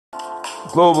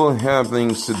Global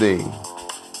happenings today.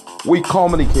 We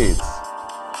communicate,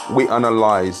 we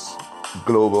analyze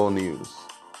global news.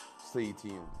 Stay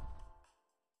tuned.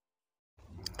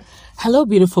 Hello,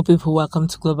 beautiful people. Welcome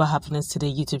to Global Happiness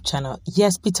Today YouTube channel.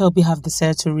 Yes, Peter Obi have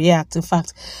decided to react, in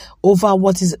fact, over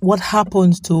what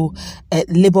happened to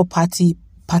Labour Party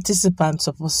participants,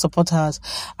 supporters,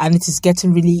 and it is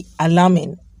getting really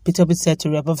alarming. Peter Obi said to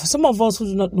react. But for some of us who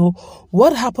do not know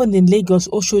what happened in Lagos,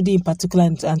 Oshodi in particular,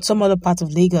 and some other parts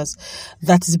of Lagos,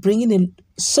 that is bringing in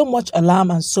so much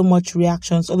alarm and so much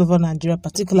reactions all over Nigeria,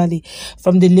 particularly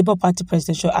from the Labour Party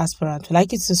presidential aspirant. We'd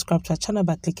like you to subscribe to our channel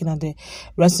by clicking on the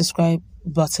red subscribe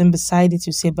button. Beside it,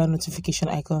 you see a bell notification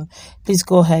icon. Please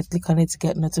go ahead, click on it to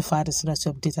get notified as soon as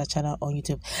we update our channel on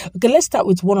YouTube. Okay, let's start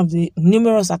with one of the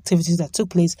numerous activities that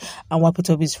took place and why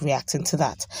Peter Obi is reacting to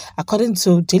that. According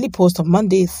to Daily Post on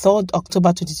Monday, 3rd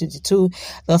October 2022,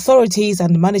 the authorities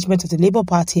and the management of the Labour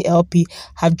Party LP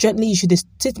have jointly issued a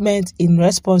statement in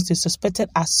response to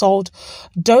suspected assault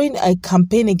during a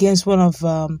campaign against one of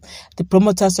the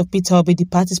promoters of Peter Obi, the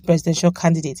party's presidential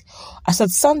candidate. As of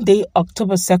Sunday,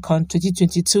 October 2nd,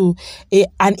 2022,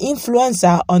 an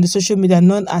influencer on the social media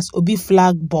known as Obi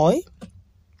Bl0ws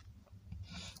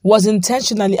was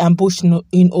intentionally ambushed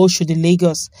in Oshodi,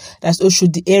 Lagos. That's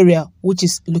Oshodi area, which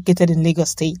is located in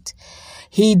Lagos State.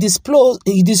 He disclosed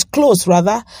to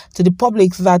the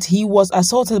public that he was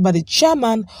assaulted by the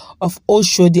chairman of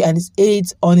Oshodi and his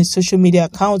aides on his social media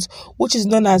account, which is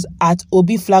known as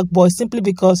 @Obi Bl0ws, simply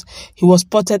because he was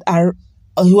spotted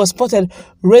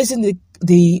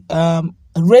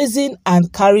raising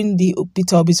and carrying the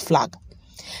Peter Obi's flag.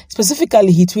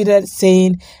 Specifically, he tweeted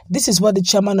saying, "This is what the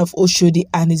chairman of Oshodi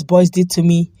and his boys did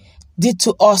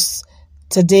to us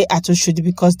today at Oshodi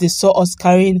because they saw us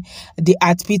carrying the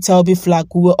Peter Obi flag.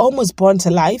 We were almost burnt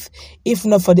alive, if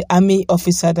not for the army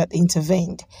officer that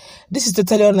intervened. This is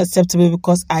totally unacceptable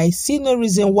because I see no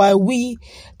reason why we,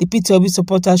 the Peter Obi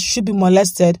supporters, should be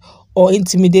molested or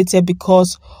intimidated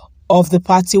because of the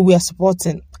party we are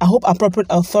supporting. I hope appropriate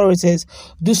authorities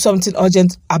do something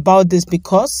urgent about this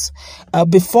because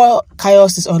before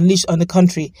chaos is unleashed on the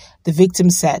country," the victim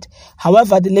said.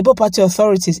 However, the Labour Party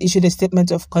authorities issued a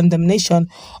statement of condemnation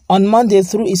on Monday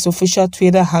through its official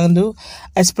Twitter handle,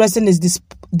 expressing its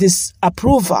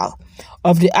disapproval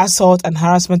of the assault and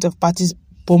harassment of party's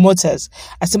promoters.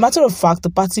 As a matter of fact, the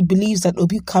party believes that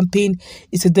Obi campaign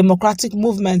is a democratic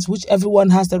movement which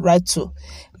everyone has the right to,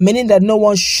 meaning that no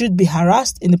one should be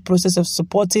harassed in the process of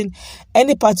supporting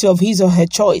any party of his or her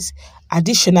choice.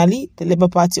 Additionally, the Labour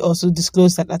Party also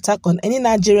disclosed that attack on any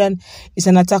Nigerian is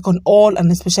an attack on all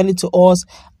and especially to us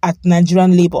at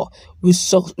Nigerian Labour. We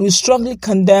strongly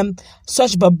condemn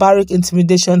such barbaric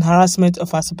intimidation, harassment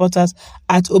of our supporters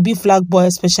at Obi Bl0ws,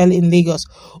 especially in Lagos.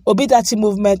 Obidients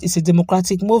movement is a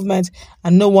democratic movement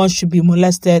and no one should be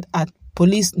molested at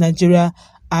Police Nigeria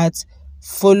at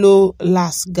Follow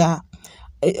Lasga.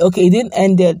 Okay, it didn't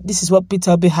end there. This is what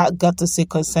Peter Obi had got to say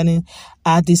concerning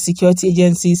the security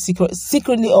agency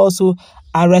secretly also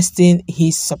arresting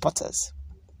his supporters.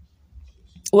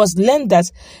 It was learned that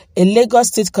a Lagos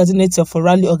state coordinator for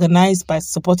rally organized by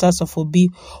supporters of Obi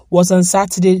was on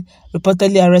Saturday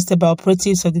reportedly arrested by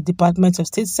operatives of the Department of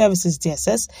State Services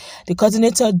 (DSS). The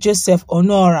coordinator, Joseph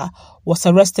Onora, was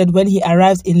arrested when he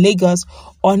arrived in Lagos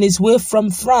on his way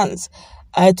from France.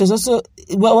 It was also,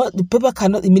 the paper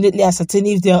cannot immediately ascertain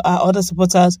if there are other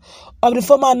supporters of the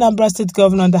former Anambra State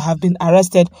governor that have been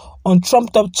arrested on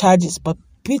trumped-up charges, but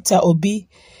Peter Obi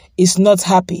is not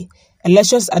happy.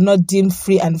 Elections are not deemed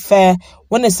free and fair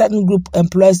when a certain group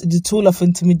employs the tool of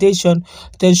intimidation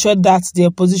to ensure that the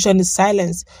opposition is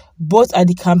silenced, both at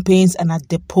the campaigns and at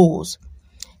the polls.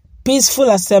 Peaceful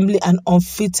assembly and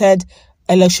unfettered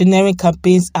electioneering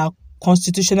campaigns are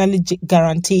constitutionally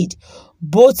guaranteed.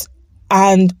 Both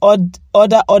and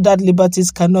other ordered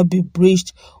liberties cannot be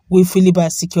breached willfully by a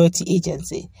security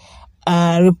agency.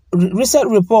 Recent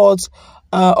reports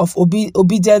of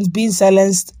obidients being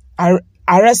silenced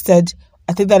arrested.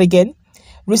 I take that again.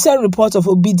 Recent reports of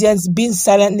obidients being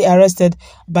silently arrested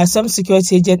by some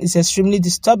security agent is extremely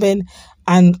disturbing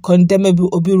and condemnable,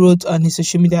 Obi wrote on his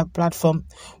social media platform.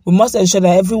 We must ensure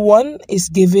that everyone is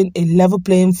given a level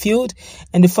playing field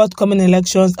in the forthcoming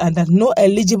elections and that no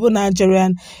eligible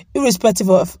Nigerian, irrespective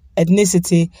of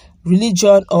ethnicity,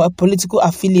 religion, or political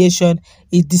affiliation,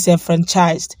 is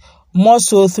disenfranchised, more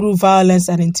so through violence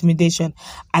and intimidation.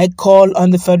 I call on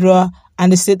the federal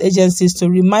and the state agencies to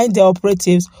remind their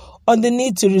operatives on the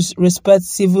need to respect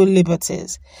civil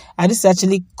liberties. And this is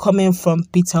actually coming from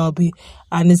Peter Obi,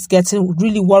 and it's getting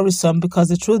really worrisome because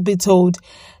the truth be told,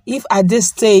 if at this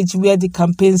stage where the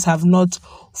campaigns have not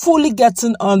fully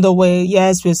getting underway.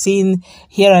 Yes, we're seeing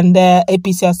here and there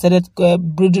APC has started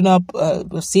brooding up.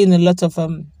 We're seeing a lot of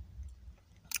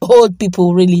old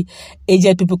people, really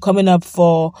aged people coming up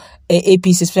for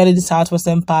APC, especially the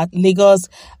southwestern part. Lagos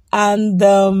and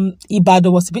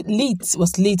Ibadan was a bit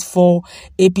late for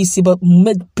APC, but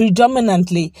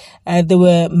predominantly they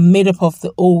were made up of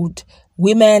the old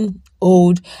women.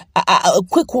 A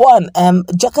quick one,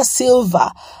 Jaka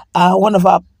Silva, one of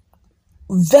our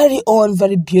very own,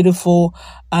 very beautiful,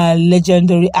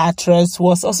 legendary actress,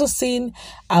 was also seen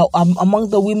among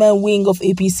the women wing of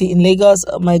APC in Lagos.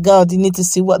 Oh my God, you need to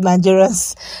see what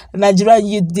Nigerian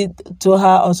youth did to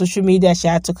her on social media. She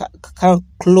had to kind of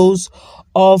close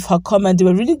off her comment. They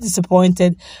were really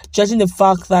disappointed, judging the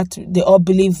fact that they all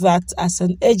believe that as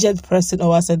an aged person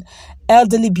or as an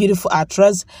elderly, beautiful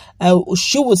actress,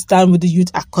 she would stand with the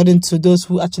youth, according to those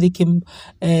who actually came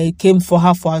for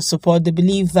her support. They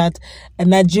believe that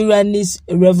Nigeria needs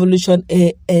a revolution,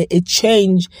 a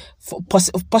change, for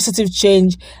positive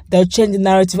change that will change the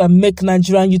narrative and make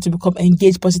Nigerian youth to become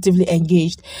engaged, positively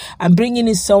engaged. And bringing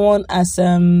in someone as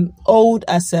old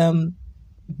as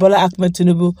Bola Ahmed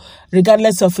Tinubu,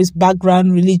 regardless of his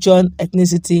background, religion,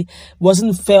 ethnicity,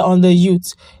 wasn't fair on the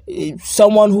youth.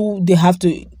 Someone who they have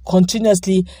to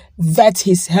continuously vet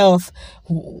his health.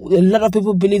 A lot of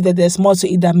people believe that there's more to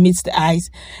it than meets the eyes.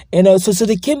 So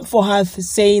they came for her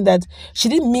saying that she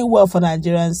didn't mean well for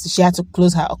Nigerians. She had to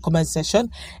close her comment session.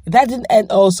 That didn't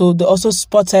end also. They also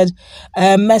spotted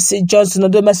Mercy Johnson,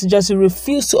 although Mercy Johnson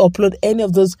refused to upload any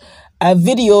of those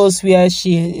videos where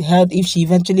she held, if she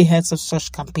eventually heads of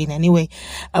such campaign anyway.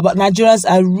 But Nigerians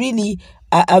are really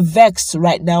are vexed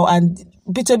right now, and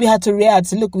Bitobi had to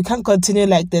react. Look, we can't continue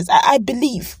like this. I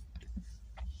believe,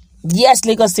 yes,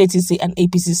 Lagos State is an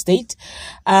APC state,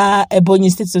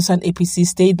 Ebonyi State is an APC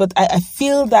state, but I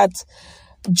feel that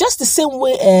just the same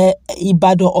way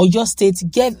Ibadan or your state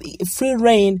gave free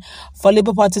reign for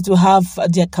Labour Party to have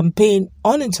their campaign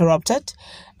uninterrupted,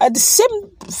 the same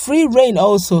free reign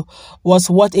also was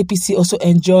what APC also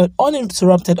enjoyed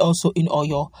uninterrupted also in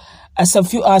Oyo. As a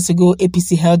few hours ago,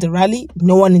 APC held a rally.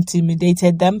 No one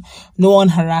intimidated them. No one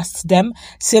harassed them.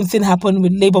 Same thing happened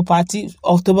with Labour Party,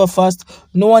 October 1st.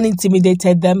 No one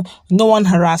intimidated them. No one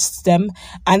harassed them.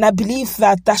 And I believe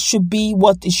that should be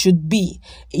what it should be.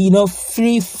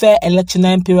 Free, fair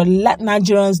electioneering period. Let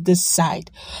Nigerians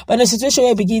decide. But in a situation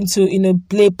where you begin to,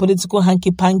 play political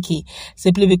hanky-panky,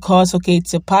 simply because, okay,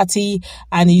 it's a party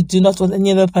and you do not want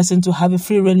any other person to have a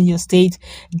free reign in your state,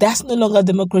 that's no longer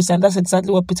democracy. And that's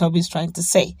exactly what Peter Obi is trying to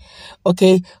say.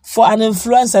 Okay, for an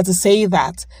influencer to say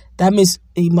that means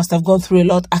he must have gone through a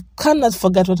lot. I cannot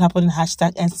forget what happened in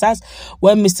 #EndSARS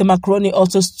when Mr. Macaroni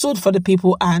also stood for the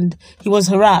people and he was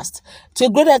harassed. To a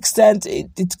great extent,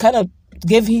 it kind of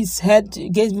gave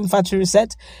him factory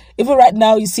reset. Even right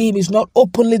now, you see him is not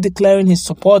openly declaring his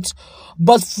support,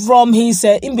 but from his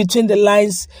in between the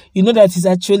lines, you know that he's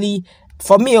actually,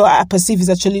 for me, I perceive he's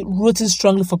actually rooting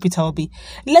strongly for Peter Obi.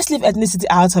 Let's leave ethnicity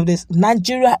out of this.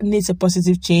 Nigeria needs a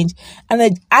positive change and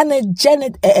an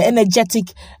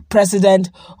energetic president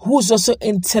who's also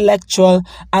intellectual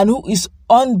and who is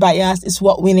unbiased is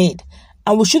what we need.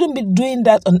 And we shouldn't be doing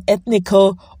that on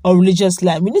ethnical or religious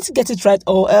line. We need to get it right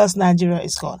or else Nigeria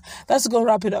is gone. That's going to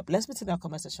wrap it up. Let's meet in our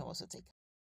comment section also.